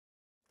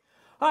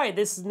Hi,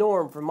 this is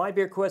Norm from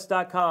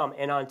mybeerquest.com,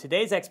 and on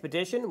today's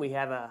expedition we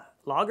have a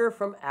lager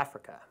from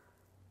Africa.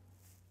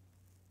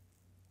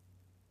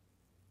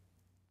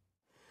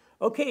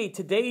 Okay,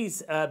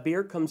 today's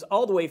beer comes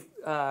all the way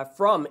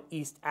from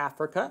East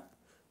Africa,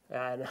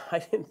 and I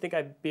didn't think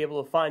I'd be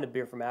able to find a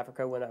beer from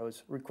Africa when I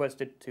was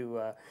requested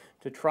to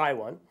try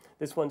one.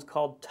 This one's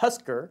called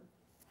Tusker,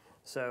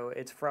 so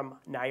it's from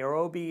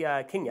Nairobi,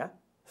 Kenya.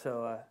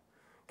 So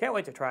can't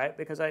wait to try it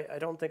because I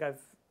don't think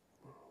I've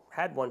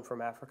had one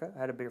from Africa.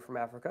 I had a beer from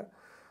Africa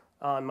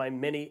on my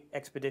many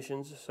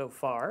expeditions so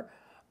far.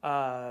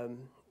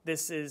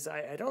 This is,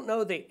 I don't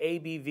know the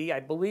ABV.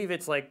 I believe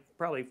it's like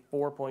probably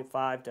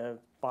 4.5 to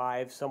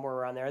 5, somewhere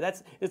around there.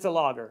 It's a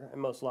lager,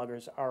 and most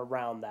lagers are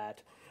around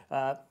that.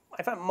 I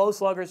found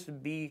most lagers to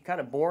be kind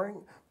of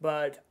boring,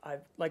 but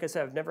like I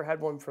said, I've never had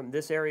one from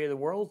this area of the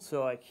world,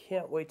 so I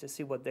can't wait to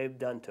see what they've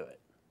done to it.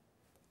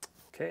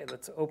 Okay,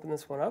 let's open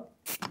this one up.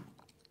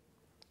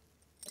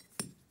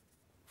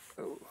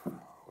 Oh.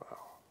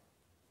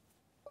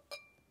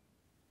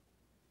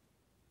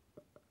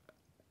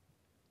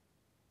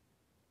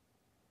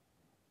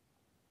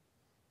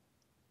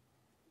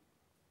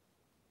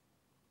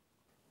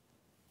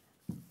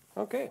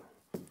 Okay,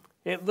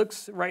 it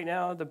looks right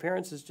now, the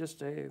appearance is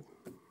just a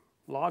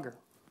lager.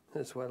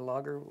 That's what a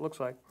lager looks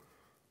like.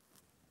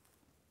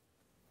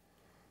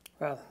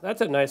 Wow,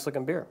 that's a nice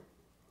looking beer.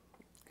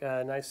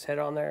 Got a nice head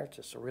on there,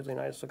 just a really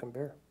nice looking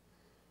beer.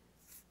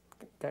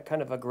 Got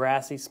kind of a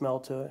grassy smell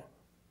to it.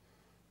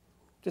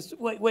 Just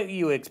what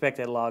you would expect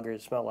a lager to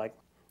smell like.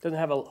 Doesn't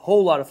have a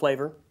whole lot of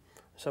flavor,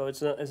 so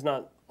it's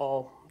not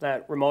all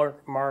that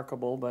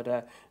remarkable,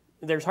 but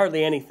there's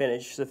hardly any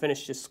finish. The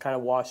finish just kind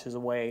of washes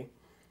away.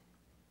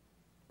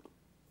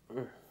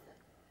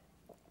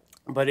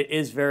 But it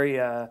is very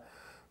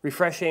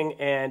refreshing,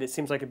 and it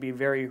seems like it'd be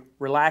very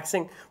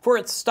relaxing for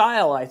its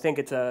style. I think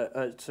it's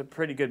a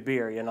pretty good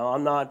beer. You know,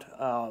 I'm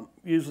not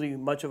usually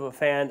much of a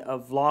fan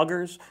of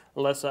lagers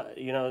unless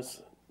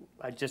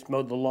I just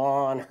mowed the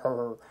lawn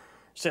or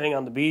sitting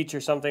on the beach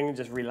or something,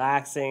 just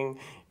relaxing.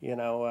 You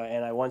know,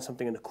 and I want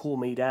something to cool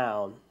me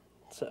down.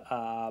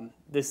 So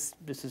this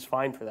is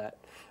fine for that.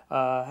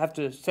 I have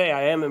to say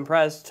I am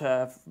impressed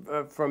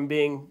from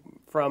being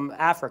from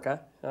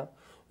Africa.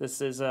 This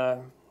is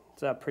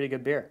it's a pretty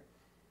good beer.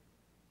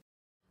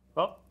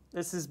 Well,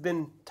 this has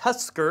been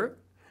Tusker.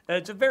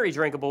 It's a very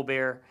drinkable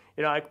beer.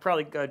 You know, I could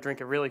probably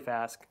drink it really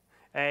fast.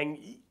 And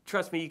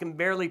trust me, you can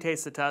barely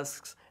taste the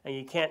tusks, and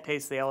you can't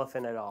taste the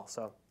elephant at all.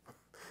 So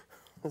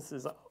this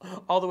is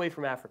all the way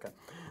from Africa.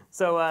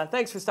 So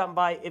thanks for stopping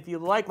by. If you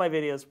like my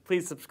videos,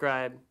 please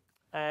subscribe.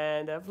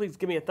 And please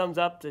give me a thumbs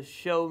up to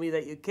show me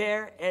that you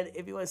care. And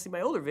if you want to see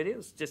my older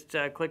videos, just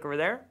click over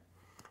there,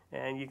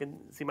 and you can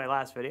see my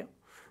last video.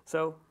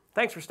 So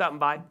thanks for stopping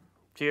by.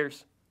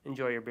 Cheers.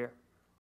 Enjoy your beer.